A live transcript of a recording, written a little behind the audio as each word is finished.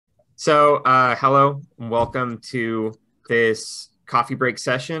Hello, and welcome to this coffee break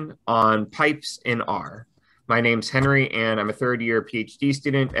session on pipes in R. My name's Henry, and I'm a third-year PhD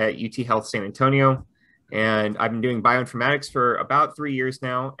student at UT Health San Antonio. And I've been doing bioinformatics for about 3 years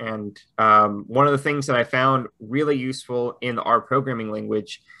now. And one of the things that I found really useful in the R programming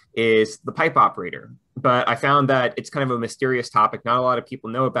language is the pipe operator. But I found that it's kind of a mysterious topic. Not a lot of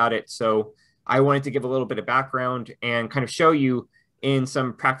people know about it. So I wanted to give a little bit of background and kind of show you in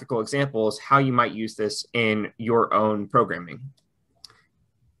some practical examples how you might use this in your own programming.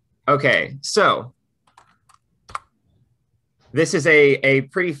 Okay, so this is a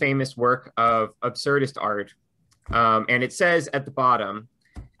pretty famous work of absurdist art. And it says at the bottom,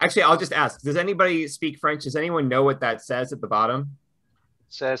 actually, I'll just ask, does anybody speak French? Does anyone know what that says at the bottom?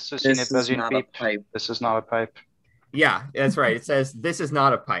 It says ceci n'est pas une pipe. This is not a pipe. Yeah, that's right. It says this is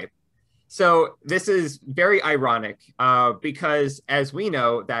not a pipe. So this is very ironic because, as we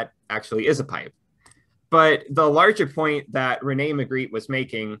know, that actually is a pipe. But the larger point that René Magritte was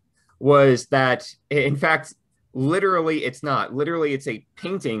making was that, in fact, literally it's not. Literally, it's a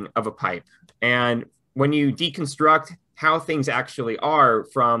painting of a pipe. And when you deconstruct how things actually are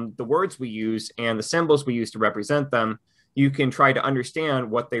from the words we use and the symbols we use to represent them, you can try to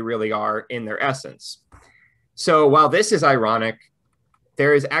understand what they really are in their essence. So while this is ironic,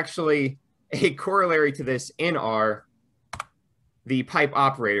 there is actually a corollary to this in R, the pipe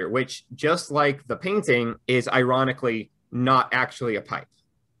operator, which, just like the painting, is ironically not actually a pipe.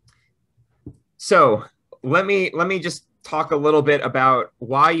 So let me just talk a little bit about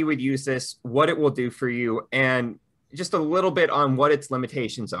why you would use this, what it will do for you, and just a little bit on what its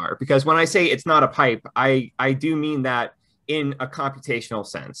limitations are. Because when I say it's not a pipe, I do mean that in a computational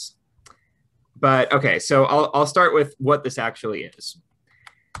sense. But okay, so I'll start with what this actually is.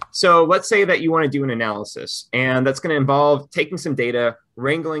 So let's say that you want to do an analysis, and that's going to involve taking some data,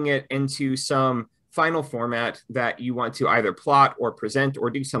 wrangling it into some final format that you want to either plot or present or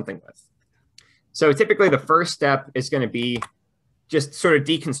do something with. So typically the first step is going to be just sort of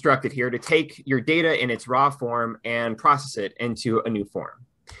deconstruct it here to take your data in its raw form and process it into a new form.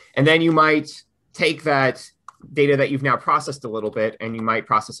 And then you might take that data that you've now processed a little bit, and you might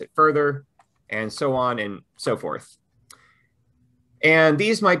process it further, and so on and so forth. And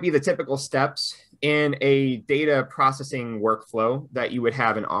these might be the typical steps in a data processing workflow that you would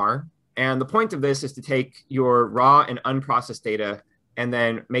have in R. And the point of this is to take your raw and unprocessed data and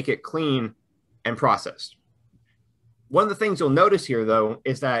then make it clean and processed. One of the things you'll notice here, though,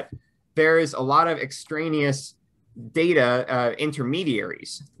 is that there is a lot of extraneous data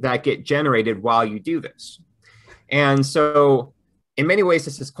intermediaries that get generated while you do this. And so in many ways,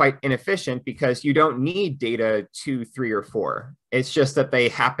 this is quite inefficient because you don't need data 2, 3, or 4. It's just that they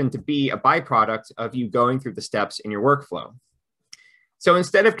happen to be a byproduct of you going through the steps in your workflow. So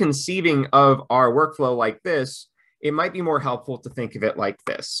instead of conceiving of our workflow like this, it might be more helpful to think of it like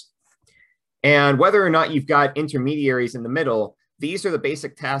this. And whether or not you've got intermediaries in the middle, these are the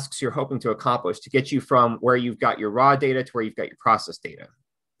basic tasks you're hoping to accomplish to get you from where you've got your raw data to where you've got your processed data.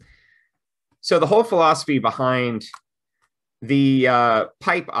 So the whole philosophy behind the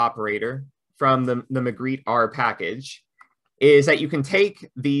pipe operator from the Magritte R package is that you can take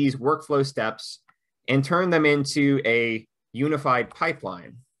these workflow steps and turn them into a unified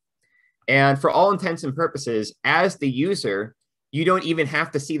pipeline. And for all intents and purposes, as the user, you don't even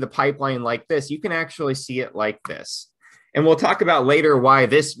have to see the pipeline like this. You can actually see it like this. And we'll talk about later why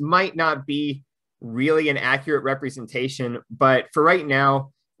this might not be really an accurate representation. But for right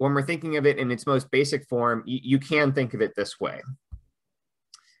now, when we're thinking of it in its most basic form, you can think of it this way.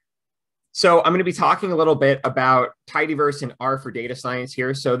 So I'm going to be talking a little bit about tidyverse and R for data science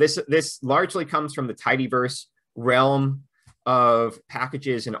here. So this largely comes from the tidyverse realm of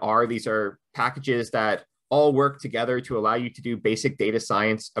packages in R. These are packages that all work together to allow you to do basic data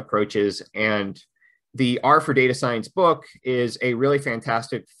science approaches. And the R for data science book is a really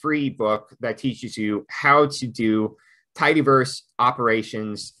fantastic free book that teaches you how to do tidyverse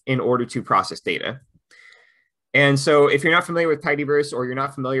operations in order to process data. And so if you're not familiar with tidyverse or you're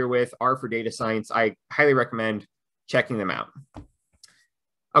not familiar with R for data science, I highly recommend checking them out.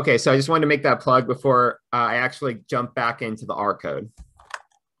 Okay, so I just wanted to make that plug before I actually jump back into the R code.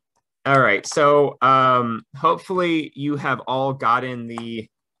 All right, so hopefully you have all gotten the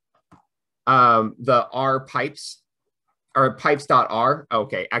R pipes or pipes.r.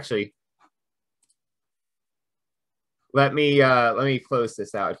 Okay, actually, let me close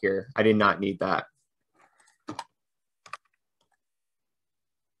this out here. I did not need that.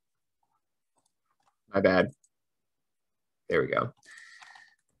 My bad. There we go.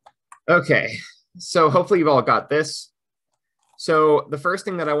 Okay, so hopefully you've all got this. So the first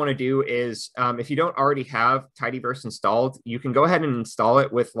thing that I want to do is, if you don't already have tidyverse installed, you can go ahead and install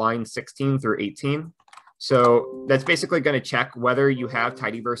it with lines 16 through 18. So that's basically going to check whether you have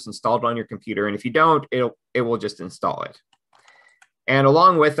tidyverse installed on your computer. And if you don't, it will just install it. And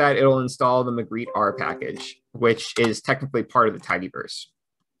along with that, it'll install the Magritte R package, which is technically part of the tidyverse.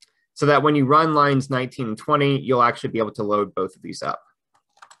 So that when you run lines 19 and 20, you'll actually be able to load both of these up.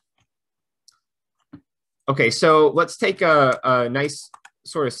 Okay, so let's take a nice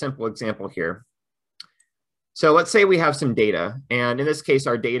sort of simple example here. So let's say we have some data, and in this case,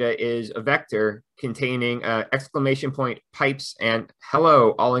 our data is a vector containing exclamation point, pipes, and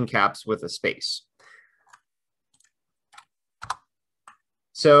hello, all in caps with a space.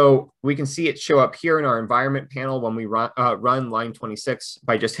 So we can see it show up here in our environment panel when we run line 26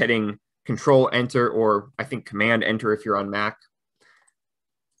 by just hitting Control Enter, or I think Command Enter if you're on Mac.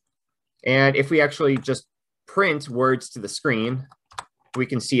 And if we actually just print words to the screen, we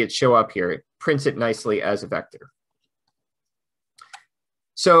can see it show up here. It prints it nicely as a vector.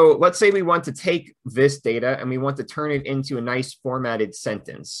 So let's say we want to take this data and we want to turn it into a nice formatted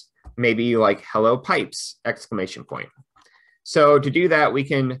sentence, maybe like hello pipes, exclamation point. So to do that, we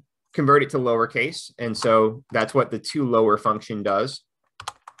can convert it to lowercase. And so that's what the toLower function does.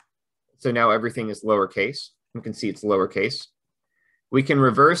 So now everything is lowercase. You can see it's lowercase. We can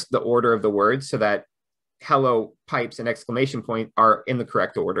reverse the order of the words so that hello pipes and exclamation point are in the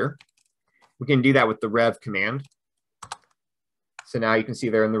correct order. We can do that with the rev command. So now you can see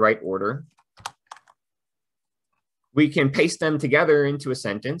they're in the right order. We can paste them together into a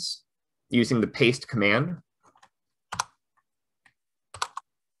sentence using the paste command.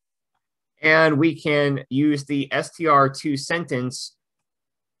 And we can use the str2sentence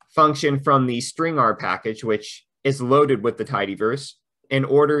function from the stringr package, which is loaded with the tidyverse, in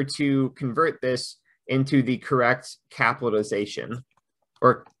order to convert this into the correct capitalization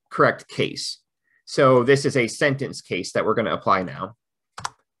or correct case. So this is a sentence case that we're going to apply now.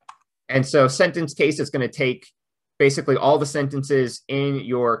 And so sentence case is going to take basically all the sentences in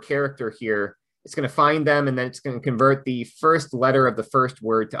your character here. It's going to find them, and then it's going to convert the first letter of the first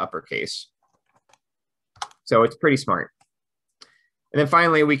word to uppercase. So it's pretty smart. And then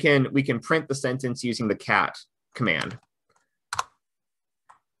finally, we can print the sentence using the cat command.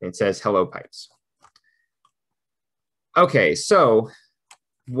 It says hello pipes. Okay, so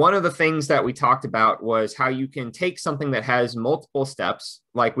one of the things that we talked about was how you can take something that has multiple steps,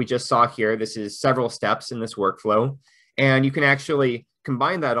 like we just saw here. This is several steps in this workflow, and you can actually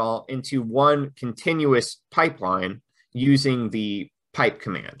combine that all into one continuous pipeline using the pipe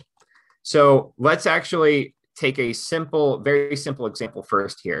command. So let's actually take a simple, very simple example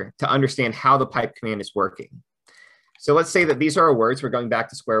first here to understand how the pipe command is working. So let's say that these are our words. We're going back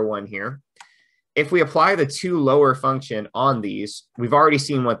to square one here. If we apply the toLower function on these, we've already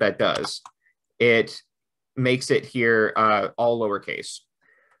seen what that does. It makes it here all lowercase.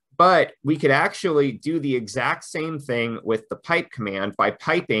 But we could actually do the exact same thing with the pipe command by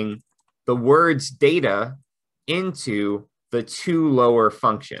piping the word's data into the toLower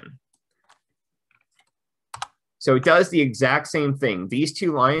function. So it does the exact same thing. These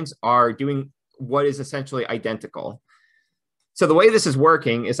two lines are doing what is essentially identical. So the way this is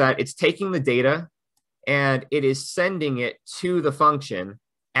working is that it's taking the data and it is sending it to the function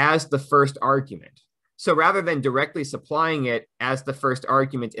as the first argument. So rather than directly supplying it as the first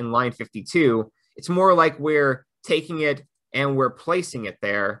argument in line 52, it's more like we're taking it and we're placing it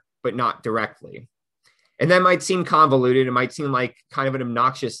there, but not directly. And that might seem convoluted. It might seem like kind of an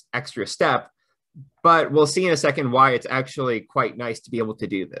obnoxious extra step, but we'll see in a second why it's actually quite nice to be able to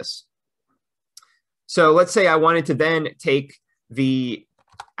do this. So let's say I wanted to then take the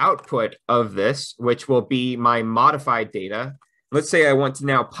output of this, which will be my modified data. Let's say I want to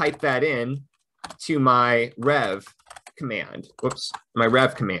now pipe that in to my rev command. Whoops, my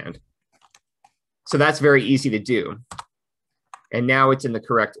rev command. So that's very easy to do. And now it's in the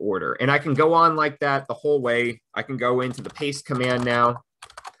correct order. And I can go on like that the whole way. I can go into the paste command now.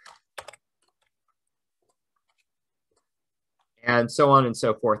 And so on and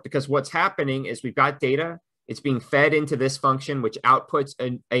so forth. Because what's happening is we've got data. It's being fed into this function, which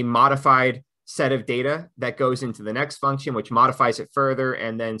outputs a modified set of data that goes into the next function, which modifies it further,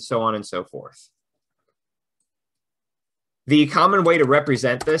 and then so on and so forth. The common way to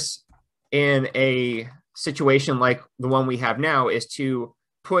represent this in a situation like the one we have now is to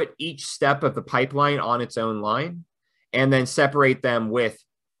put each step of the pipeline on its own line and then separate them with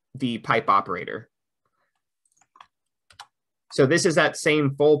the pipe operator. So this is that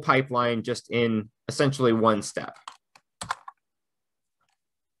same full pipeline just in essentially one step.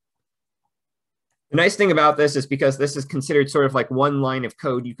 The nice thing about this is because this is considered sort of like one line of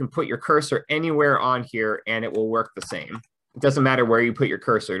code, you can put your cursor anywhere on here and it will work the same. It doesn't matter where you put your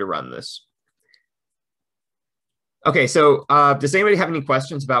cursor to run this. Okay, so does anybody have any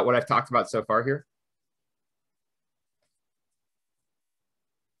questions about what I've talked about so far here?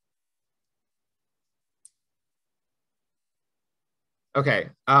 Okay,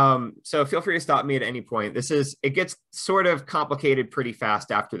 so feel free to stop me at any point. It gets sort of complicated pretty fast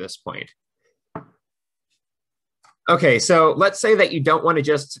after this point. Okay, so let's say that you don't want to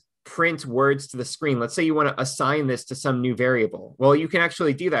just print words to the screen. Let's say you want to assign this to some new variable. Well, you can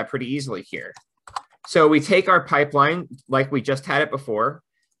actually do that pretty easily here. So we take our pipeline like we just had it before,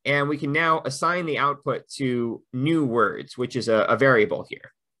 and we can now assign the output to new words, which is a variable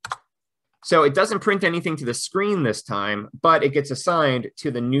here. So it doesn't print anything to the screen this time, but it gets assigned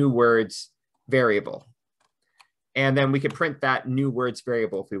to the new words variable. And then we can print that new words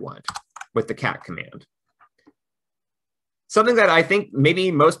variable if we want with the cat command. Something that I think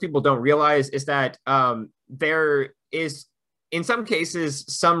maybe most people don't realize is that there is, in some cases,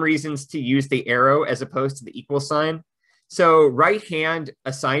 some reasons to use the arrow as opposed to the equal sign. So right-hand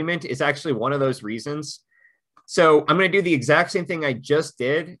assignment is actually one of those reasons. So I'm going to do the exact same thing I just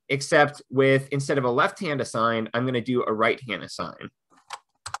did, except with, instead of a left-hand assign, I'm going to do a right-hand assign.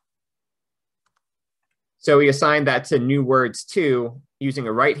 So we assign that to new words 2 using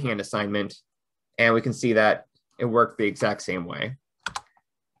a right-hand assignment, and we can see that it worked the exact same way.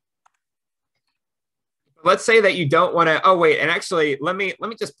 Let's say that you don't want to, oh wait, and actually let me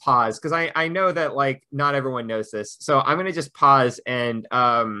just pause because I know that like not everyone knows this. So I'm going to just pause and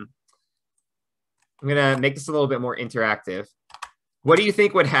I'm going to make this a little bit more interactive. What do you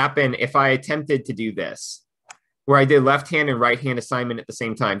think would happen if I attempted to do this, where I did left-hand and right-hand assignment at the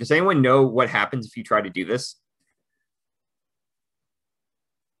same time? Does anyone know what happens if you try to do this?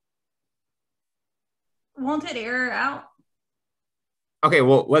 Won't it error out? Okay,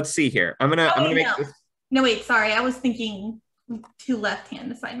 well, let's see here. I'm gonna make this. No, wait, sorry. I was thinking 2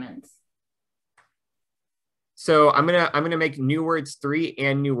 left-hand assignments. So I'm gonna make new words 3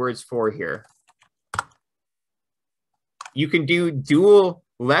 and new words 4 here. You can do dual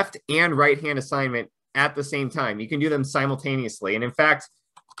left and right-hand assignment at the same time. You can do them simultaneously. And in fact,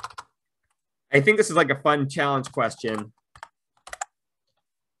 I think this is like a fun challenge question.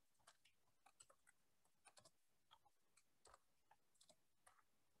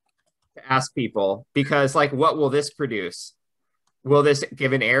 To ask people, because like, what will this produce? Will this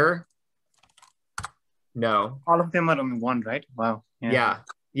give an error? No. All of them are on one, right? Wow.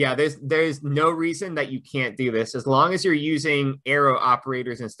 Yeah, there's no reason that you can't do this as long as you're using arrow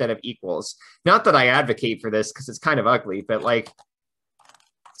operators instead of equals. Not that I advocate for this because it's kind of ugly, but like,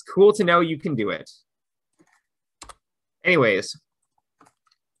 it's cool to know you can do it. Anyways.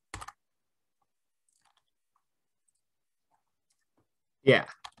 Yeah.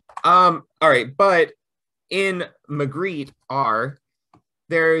 All right, but in Magritte R,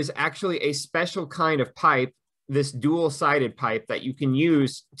 there's actually a special kind of pipe, this dual-sided pipe that you can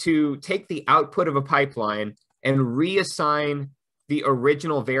use to take the output of a pipeline and reassign the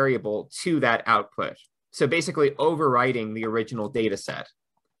original variable to that output. So basically overwriting the original data set.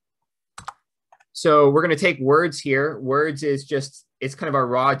 So we're going to take words here. Words is just, it's kind of our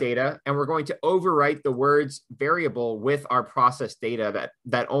raw data, and we're going to overwrite the words variable with our process data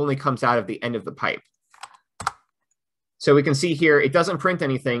that only comes out of the end of the pipe. So we can see here, it doesn't print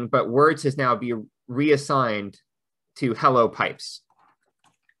anything, but words has now be reassigned to hello pipes.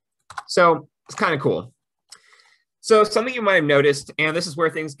 So it's kind of cool. So something you might have noticed, and this is where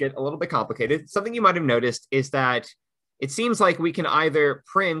things get a little bit complicated, something you might have noticed is that it seems like we can either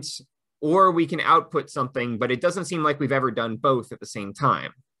print or we can output something, but it doesn't seem like we've ever done both at the same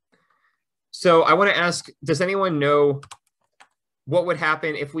time. So I want to ask, does anyone know what would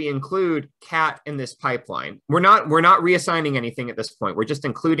happen if we include cat in this pipeline? We're not reassigning anything at this point. We're just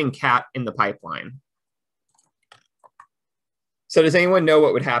including cat in the pipeline. So does anyone know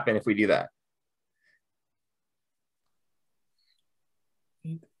what would happen if we do that?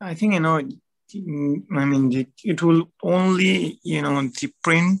 I think, I mean, it will only,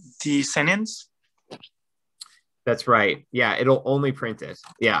 print the sentence. That's right. Yeah, it'll only print it.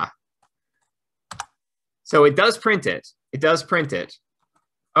 Yeah. So it does print it. It does print it.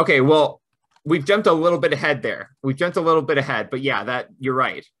 Okay, well, we've jumped a little bit ahead there. We've jumped a little bit ahead, but yeah, you're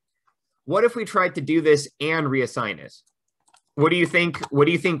right. What if we tried to do this and reassign it? What do you think? What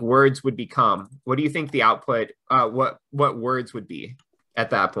do you think words would become? What do you think the output? What words would be at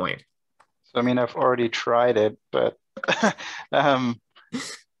that point? So I mean, I've already tried it, but I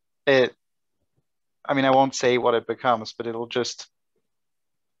mean, I won't say what it becomes, but it'll just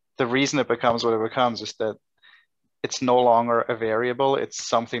the reason it becomes what it becomes is that it's no longer a variable. It's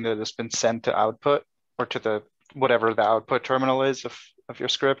something that has been sent to output or to the whatever the output terminal is of your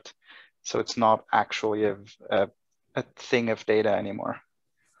script. So it's not actually a thing of data anymore.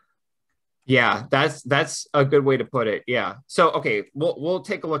 Yeah, that's a good way to put it. Yeah. So okay, we'll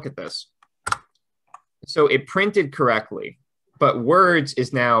take a look at this. So it printed correctly, but words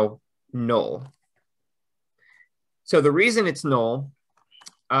is now null. So the reason it's null,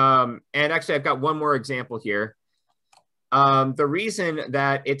 and actually I've got one more example here. The reason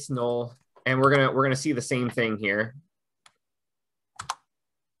that it's null, and we're gonna see the same thing here.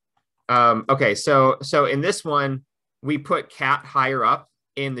 Okay, so in this one, we put cat higher up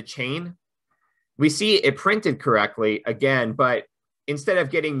in the chain. We see it printed correctly again, but instead of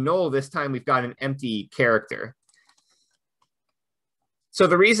getting null this time, we've got an empty character. So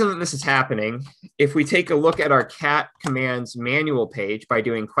the reason that this is happening, if we take a look at our cat commands manual page by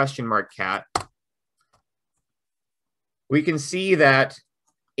doing !cat, we can see that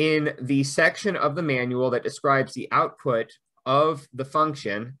in the section of the manual that describes the output of the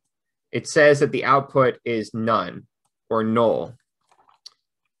function, it says that the output is none or null.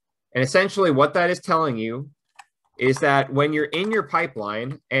 And essentially what that is telling you is that when you're in your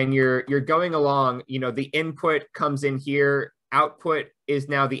pipeline and you're going along, you know, the input comes in here, output is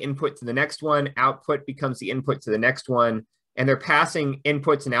now the input to the next one, output becomes the input to the next one, and they're passing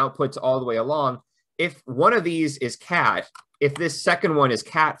inputs and outputs all the way along. If one of these is cat, if this second one is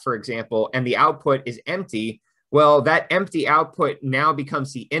cat, for example, and the output is empty, well, that empty output now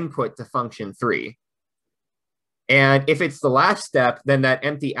becomes the input to function 3. And if it's the last step, then that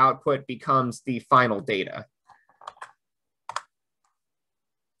empty output becomes the final data.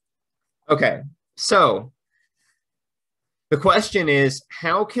 Okay, so the question is,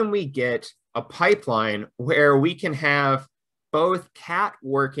 how can we get a pipeline where we can have both cat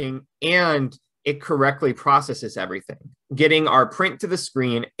working and it correctly processes everything, getting our print to the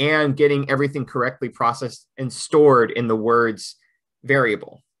screen and getting everything correctly processed and stored in the words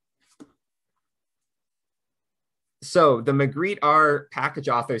variable? So the Magritte R package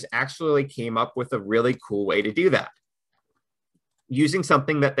authors actually came up with a really cool way to do that, using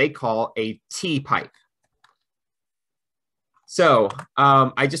something that they call a T pipe. So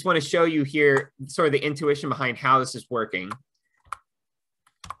I just want to show you here sort of the intuition behind how this is working.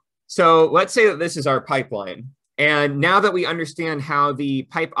 So let's say that this is our pipeline. And now that we understand how the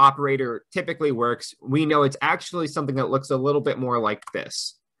pipe operator typically works, we know it's actually something that looks a little bit more like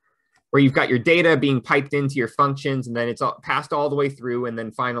this, where you've got your data being piped into your functions, and then it's all passed all the way through, and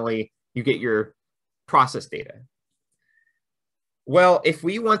then finally you get your process data. Well, if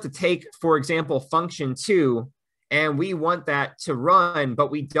we want to take, for example, function 2, and we want that to run,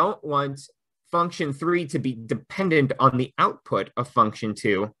 but we don't want function 3 to be dependent on the output of function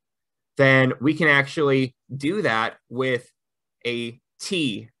 2, then we can actually do that with a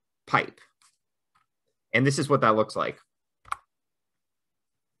T pipe. And this is what that looks like.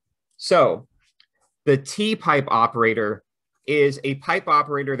 So the T pipe operator is a pipe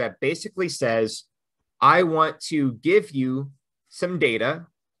operator that basically says, I want to give you some data,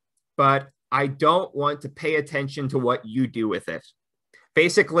 but I don't want to pay attention to what you do with it.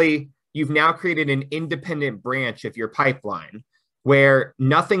 Basically, you've now created an independent branch of your pipeline where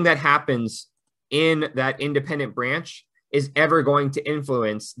nothing that happens in that independent branch is ever going to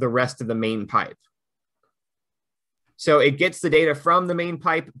influence the rest of the main pipe. So it gets the data from the main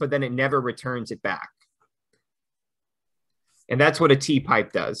pipe, but then it never returns it back. And that's what a T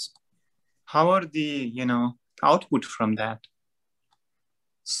pipe does. How are the, output from that?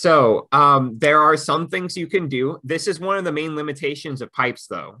 So there are some things you can do. This is one of the main limitations of pipes,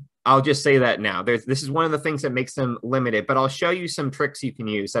 though. I'll just say that now. This is one of the things that makes them limited, but I'll show you some tricks you can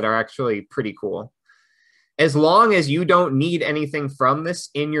use that are actually pretty cool. As long as you don't need anything from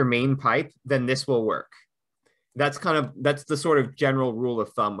this in your main pipe, then this will work. That's the sort of general rule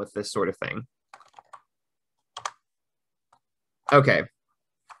of thumb with this sort of thing. Okay.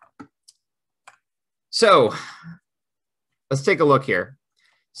 So let's take a look here.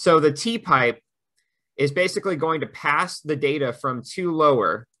 So the T pipe is basically going to pass the data from 2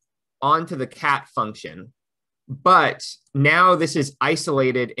 lower onto the cat function. But now this is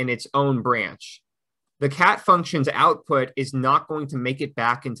isolated in its own branch. The cat function's output is not going to make it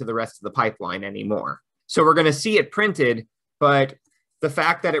back into the rest of the pipeline anymore. So we're going to see it printed, but the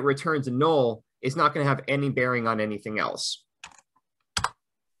fact that it returns a null is not going to have any bearing on anything else.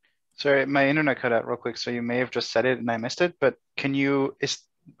 Sorry, my internet cut out real quick, so you may have just said it and I missed it, but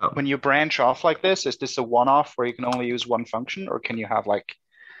when you branch off like this, is this a one-off where you can only use one function, or can you have like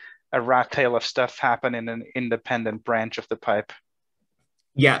a rat tail of stuff happen in an independent branch of the pipe?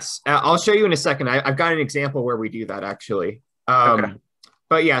 Yes, I'll show you in a second. I've got an example where we do that actually. Okay.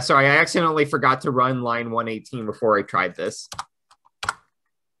 But yeah, sorry, I accidentally forgot to run line 118 before I tried this.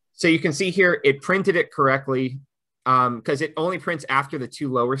 So you can see here, it printed it correctly because it only prints after the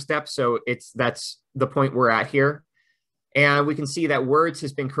two lower steps. So that's the point we're at here. And we can see that words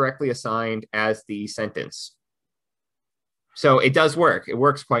has been correctly assigned as the sentence. So it does work. It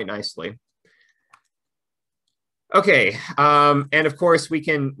works quite nicely. Okay, and of course we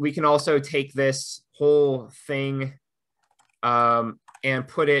can also take this whole thing and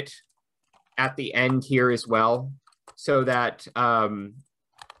put it at the end here as well, so that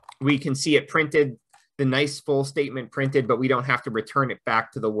we can see it printed, the nice full statement printed, but we don't have to return it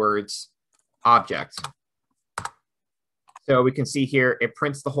back to the words object. So we can see here it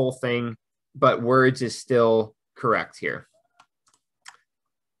prints the whole thing, but words is still correct here.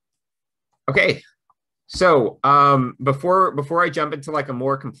 Okay. So before I jump into like a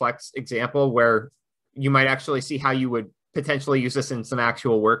more complex example where you might actually see how you would potentially use this in some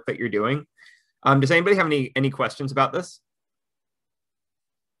actual work that you're doing, does anybody have any questions about this?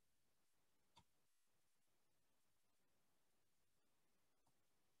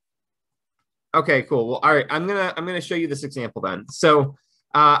 Okay, cool. Well, all right, I'm gonna show you this example then. So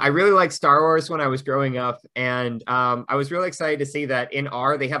I really liked Star Wars when I was growing up, and I was really excited to see that in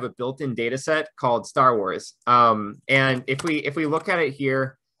R they have a built-in data set called Star Wars. And if we look at it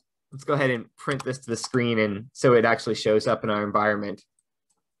here, let's go ahead and print this to the screen, and so it actually shows up in our environment.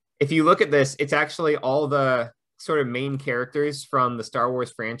 If you look at this, it's actually all the sort of main characters from the Star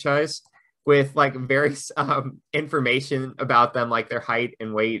Wars franchise with like various information about them, like their height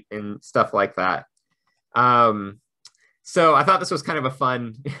and weight and stuff like that. So I thought this was kind of a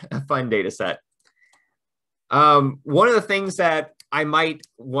fun data set. One of the things that I might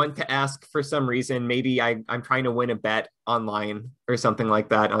want to ask for some reason, maybe I'm trying to win a bet online or something like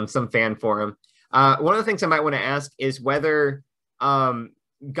that on some fan forum. One of the things I might want to ask is whether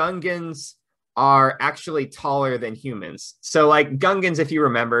Gungans are actually taller than humans. So like Gungans, if you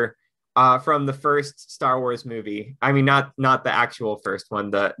remember, from the first Star Wars movie. I mean, not the actual first one,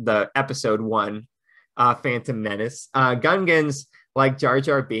 the episode 1, Phantom Menace. Gungans, like Jar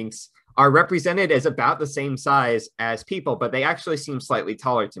Jar Binks, are represented as about the same size as people, but they actually seem slightly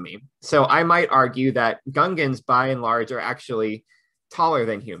taller to me. So I might argue that Gungans, by and large, are actually taller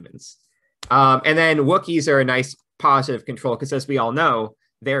than humans. And then Wookiees are a nice positive control because, as we all know,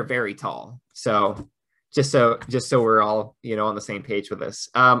 they're very tall. So just so we're all, on the same page with this.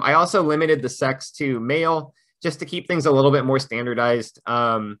 I also limited the sex to male just to keep things a little bit more standardized.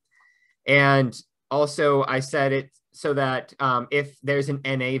 And also I set it so that if there's an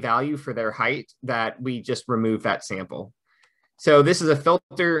NA value for their height, that we just remove that sample. So this is a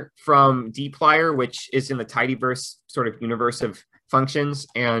filter from dplyr, which is in the tidyverse sort of universe of functions.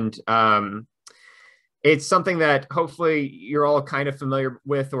 And it's something that hopefully you're all kind of familiar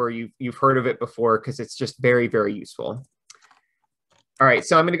with, or you've heard of it before, because it's just very, very useful. All right,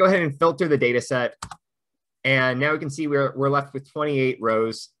 so I'm going to go ahead and filter the data set. And now we can see we're left with 28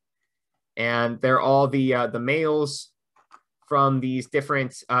 rows. And they're all the males from these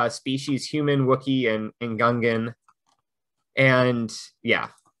different species, human, Wookiee, and Gungan. And yeah,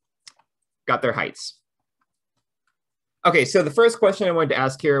 got their heights. Okay, so the first question I wanted to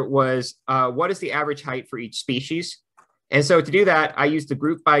ask here was, what is the average height for each species? And so to do that, I used the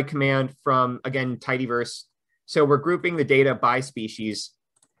group by command from, again, tidyverse. So we're grouping the data by species.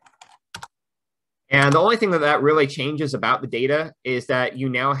 And the only thing that really changes about the data is that you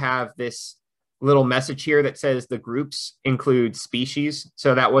now have this little message here that says the groups include species.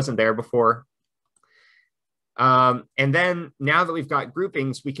 So that wasn't there before. And then now that we've got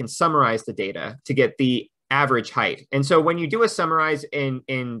groupings, we can summarize the data to get the average height. And so when you do a summarize in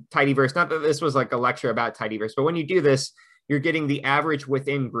tidyverse, not that this was like a lecture about tidyverse, but when you do this, you're getting the average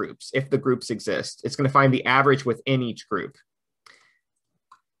within groups. If the groups exist, it's going to find the average within each group.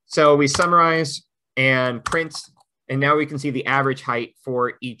 So we summarize and print, and now we can see the average height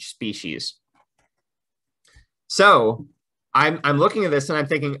for each species. So I'm looking at this and I'm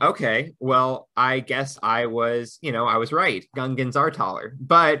thinking, okay, well, I guess I was right. Gungans are taller.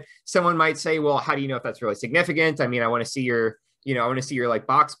 But someone might say, well, how do you know if that's really significant? I mean, I want to see your, like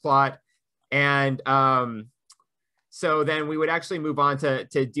box plot. And so then we would actually move on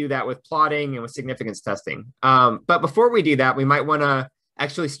to do that with plotting and with significance testing. But before we do that, we might want to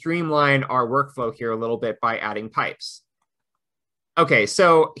actually streamline our workflow here a little bit by adding pipes. Okay,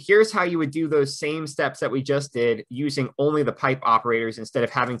 so here's how you would do those same steps that we just did using only the pipe operators instead of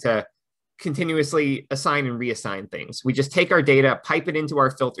having to continuously assign and reassign things. We just take our data, pipe it into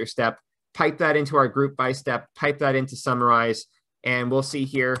our filter step, pipe that into our group by step, pipe that into summarize, And we'll see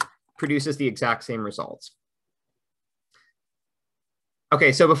here, produces the exact same results.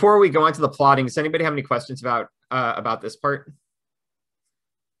 Okay, so before we go on to the plotting, does anybody have any questions about this part?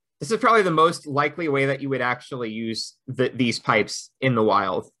 This is probably the most likely way that you would actually use these pipes in the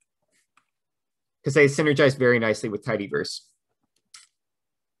wild, because they synergize very nicely with tidyverse.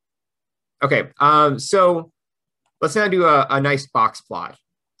 Okay, so let's now do a nice box plot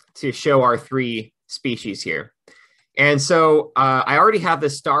to show our 3 species here. And so I already have the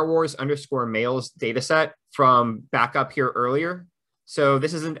Star Wars _males data set from back up here earlier. So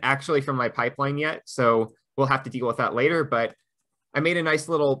this isn't actually from my pipeline yet. So we'll have to deal with that later. But I made a nice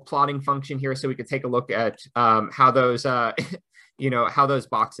little plotting function here so we could take a look at how those, how those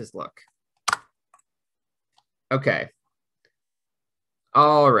boxes look. Okay.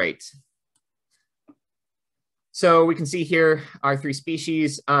 All right. So we can see here our 3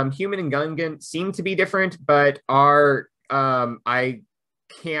 species. Human and Gungan seem to be different, but our, I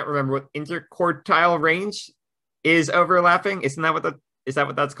can't remember what interquartile range is overlapping. Is that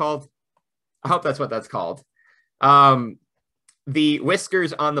what that's called? I hope that's what that's called. The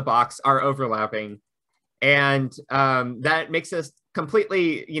whiskers on the box are overlapping, and that makes us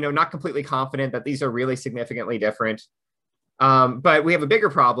completely, not completely confident that these are really significantly different. But we have a bigger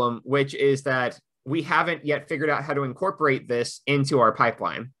problem, which is that we haven't yet figured out how to incorporate this into our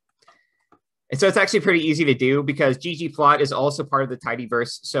pipeline. And so it's actually pretty easy to do because ggplot is also part of the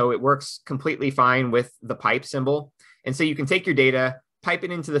tidyverse. So it works completely fine with the pipe symbol. And so you can take your data, pipe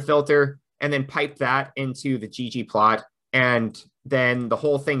it into the filter, and then pipe that into the ggplot. And then the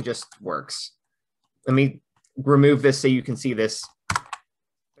whole thing just works. Let me remove this so you can see this.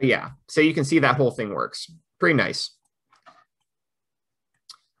 Yeah, so you can see that whole thing works. Pretty nice.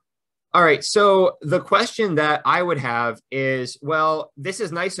 All right, so the question that I would have is, well, this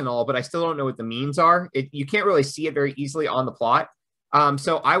is nice and all, but I still don't know what the means are. You can't really see it very easily on the plot.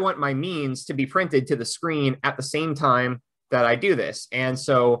 So I want my means to be printed to the screen at the same time that I do this. And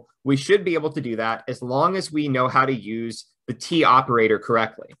so we should be able to do that as long as we know how to use the T operator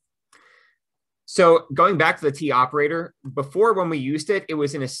correctly. So going back to the T operator, before when we used it, it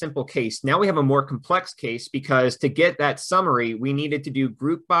was in a simple case. Now we have a more complex case because to get that summary, we needed to do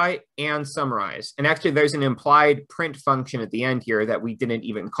group by and summarize. And actually there's an implied print function at the end here that we didn't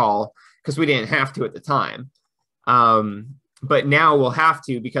even call because we didn't have to at the time. But now we'll have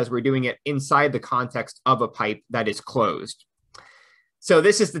to because we're doing it inside the context of a pipe that is closed. So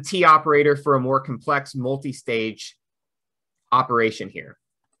this is the T operator for a more complex multi-stage operation here.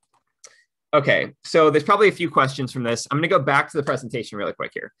 Okay, so there's probably a few questions from this. I'm going to go back to the presentation really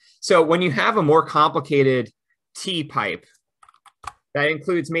quick here. So when you have a more complicated T pipe that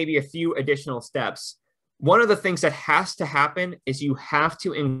includes maybe a few additional steps, one of the things that has to happen is you have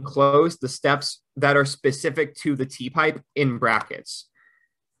to enclose the steps that are specific to the T pipe in brackets.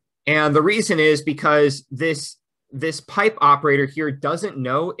 And the reason is because this pipe operator here doesn't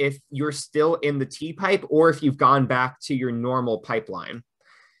know if you're still in the T pipe or if you've gone back to your normal pipeline.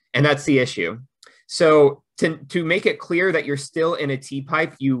 And that's the issue. So to make it clear that you're still in a T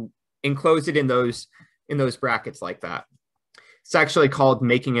pipe, you enclose it in those brackets like that. It's actually called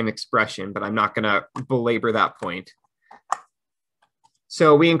making an expression, but I'm not going to belabor that point.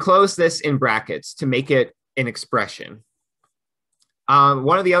 So we enclose this in brackets to make it an expression.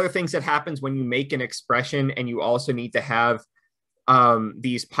 One of the other things that happens when you make an expression and you also need to have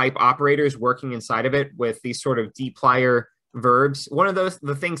these pipe operators working inside of it with these sort of dplyr verbs. One of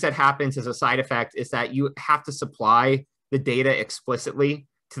the things that happens as a side effect is that you have to supply the data explicitly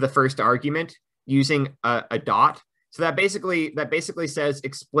to the first argument using a dot. So that basically says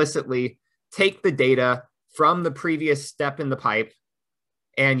explicitly take the data from the previous step in the pipe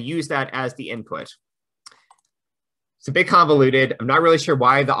and use that as the input. It's a bit convoluted. I'm not really sure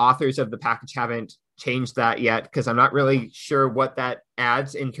why the authors of the package haven't changed that yet, because I'm not really sure what that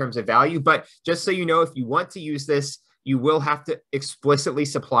adds in terms of value. But just so you know, if you want to use this, you will have to explicitly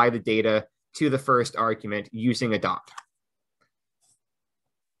supply the data to the first argument using a dot.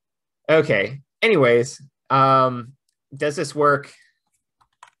 Okay, anyways, does this work?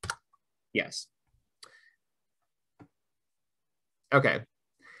 Yes. Okay.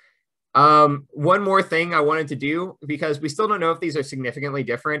 One more thing I wanted to do, because we still don't know if these are significantly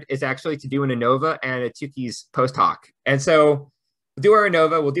different, is actually to do an ANOVA and a Tukey's post hoc. And so we'll do our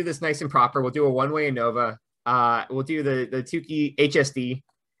ANOVA. We'll do this nice and proper. We'll do a one-way ANOVA. We'll do the Tukey HSD,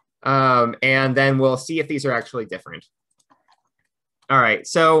 and then we'll see if these are actually different. All right.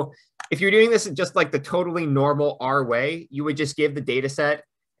 So if you're doing this just like the totally normal R way, you would just give the data set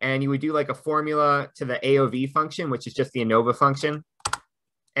and you would do like a formula to the AOV function, which is just the ANOVA function.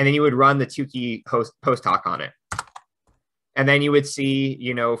 And then you would run the Tukey post hoc on it. And then you would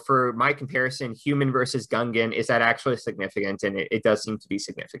see, for my comparison, human versus Gungan, is that actually significant? And it does seem to be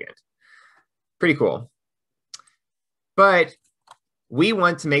significant. Pretty cool. But we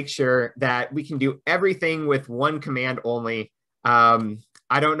want to make sure that we can do everything with one command only.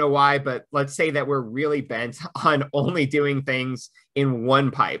 I don't know why, but let's say that we're really bent on only doing things in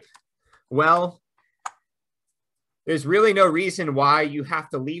one pipe. Well, there's really no reason why you have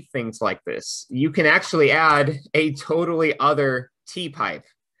to leave things like this. You can actually add a totally other T pipe.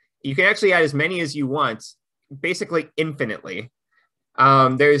 You can actually add as many as you want, basically infinitely.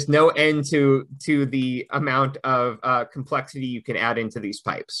 There's no end to the amount of complexity you can add into these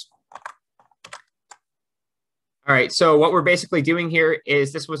pipes. All right, so what we're basically doing here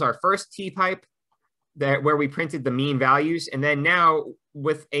is this was our first T pipe where we printed the mean values. And then now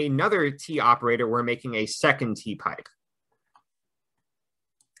with another T operator, we're making a second T pipe.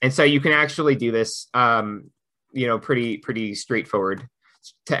 And so you can actually do this, pretty straightforward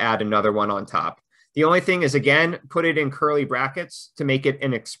to add another one on top. The only thing is, again, put it in curly brackets to make it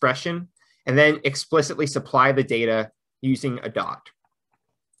an expression, and then explicitly supply the data using a dot.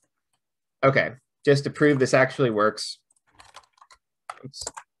 Okay, just to prove this actually works. Oops.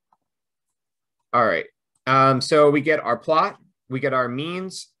 All right, so we get our plot, we get our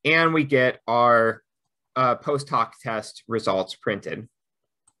means, and we get our post hoc test results printed.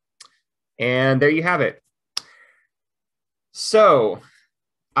 And there you have it. So,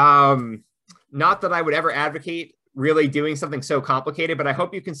 not that I would ever advocate really doing something so complicated, but I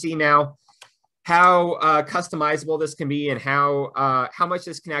hope you can see now how customizable this can be and how much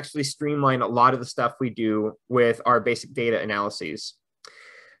this can actually streamline a lot of the stuff we do with our basic data analyses.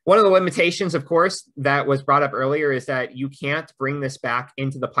 One of the limitations, of course, that was brought up earlier is that you can't bring this back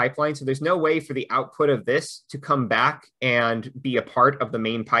into the pipeline. So there's no way for the output of this to come back and be a part of the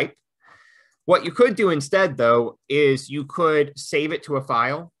main pipe. What you could do instead, though, is you could save it to a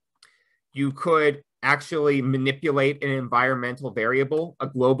file. You could actually manipulate an environmental variable, a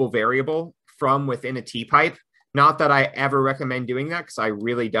global variable, from within a T-pipe. Not that I ever recommend doing that, because I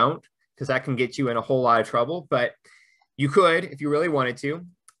really don't, because that can get you in a whole lot of trouble, but you could if you really wanted to.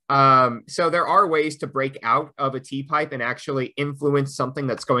 So there are ways to break out of a T-pipe and actually influence something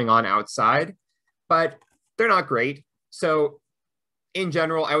that's going on outside, but they're not great. So in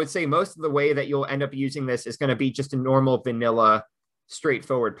general, I would say most of the way that you'll end up using this is going to be just a normal vanilla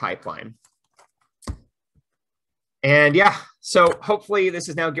straightforward pipeline. And yeah, so hopefully this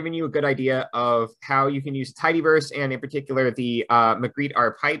has now given you a good idea of how you can use tidyverse, and in particular the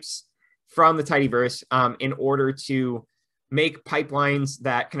Magritte-R pipes from the tidyverse in order to make pipelines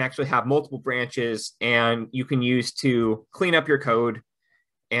that can actually have multiple branches and you can use to clean up your code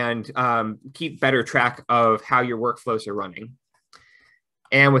and keep better track of how your workflows are running.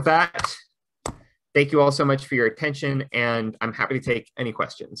 And with that, thank you all so much for your attention, and I'm happy to take any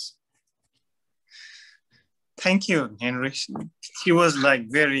questions. Thank you, Henry. He was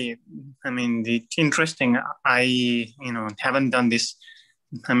like very, interesting. I, haven't done this.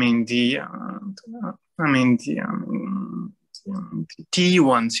 The T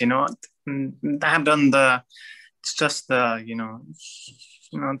ones, I have done it's just the,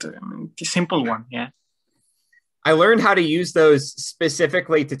 the simple one. Yeah. I learned how to use those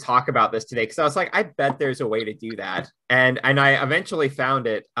specifically to talk about this today, because I was like, I bet there's a way to do that. And I eventually found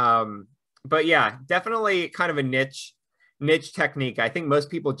it. But yeah, definitely kind of a niche technique. I think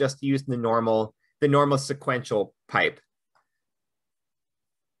most people just use the normal sequential pipe.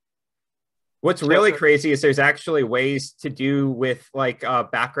 What's really crazy is there's actually ways to do with like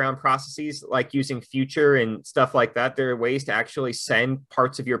background processes, like using future and stuff like that. There are ways to actually send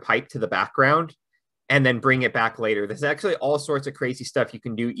parts of your pipe to the background and then bring it back later. There's actually all sorts of crazy stuff you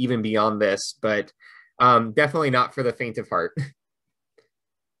can do even beyond this, but definitely not for the faint of heart.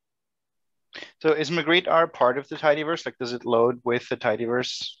 So is Magritte-R part of the tidyverse? Like, does it load with the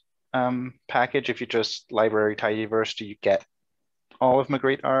tidyverse package? If you just library tidyverse, do you get all of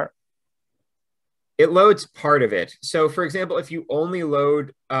Magritte-R? It loads part of it. So for example, if you only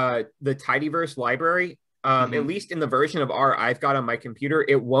load the tidyverse library, at least in the version of R I've got on my computer,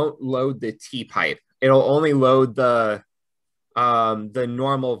 it won't load the T pipe. It'll only load the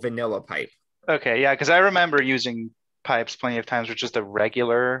normal vanilla pipe. Okay, yeah, because I remember using pipes plenty of times with just a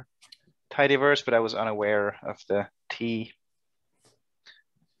regular tidyverse, but I was unaware of the T.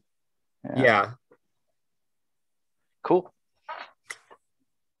 Yeah. Cool.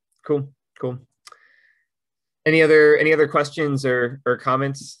 Any other questions or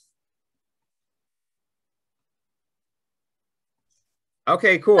comments?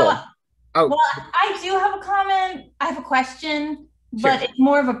 Okay, cool. Well, I do have a comment. I have a question. but Sure. it's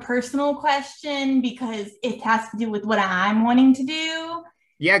more of a personal question because it has to do with what I'm wanting to do.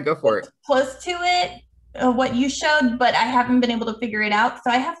 Yeah, go for it. It's close to it, what you showed, but I haven't been able to figure it out.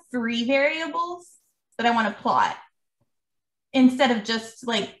 So I have 3 variables that I want to plot instead of just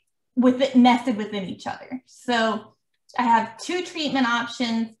like with it nested within each other. So I have 2 treatment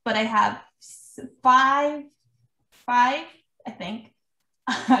options, but I have five, I think.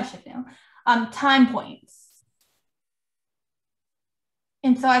 I should know. Time points.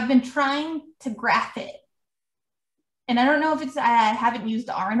 And so I've been trying to graph it. And I don't know if it's, I haven't used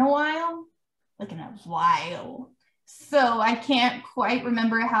R in a while, like in a while. So I can't quite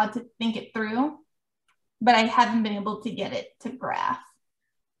remember how to think it through, but I haven't been able to get it to graph.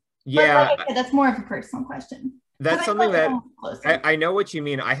 Yeah, but like I said, that's more of a personal question. that's something that I know what you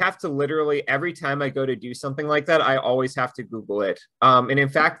mean. I have to literally, every time I go to do something like that, I always have to Google it. And in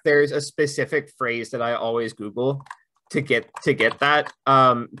fact, there's a specific phrase that I always Google to get that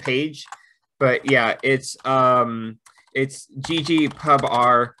page. But yeah, it's GG Pub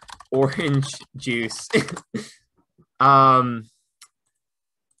R orange juice. And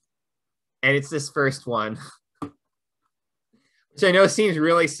it's this first one. Which I know seems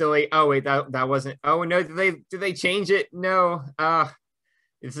really silly. Oh wait, that wasn't. Oh no, did they change it? No.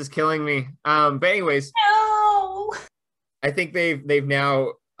 This is killing me. But anyways, no. I think they've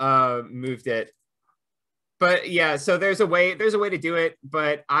now moved it. But yeah, so there's a way to do it,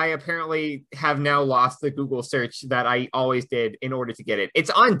 but I apparently have now lost the Google search that I always did in order to get it.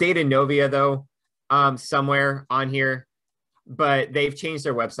 It's on Datanovia though, somewhere on here, but they've changed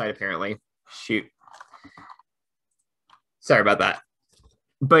their website apparently. Shoot. Sorry about that.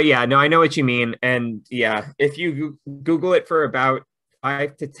 But yeah, no, I know what you mean. And yeah, if you Google it for about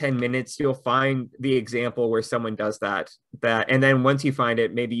 5 to 10 minutes, you'll find the example where someone does that. And then once you find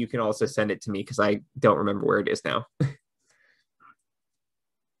it, maybe you can also send it to me because I don't remember where it is now.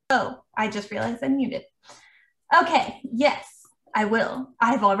 Oh, I just realized I muted. Okay, yes, I will.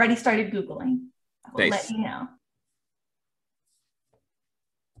 I've already started Googling. I will let you know.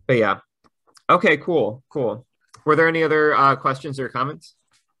 But yeah. Okay, cool. Were there any other questions or comments?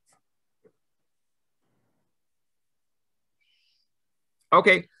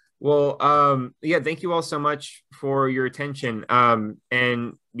 Okay. Well, yeah, thank you all so much for your attention.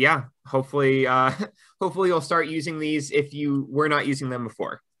 And yeah, hopefully you'll start using these if you were not using them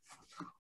before.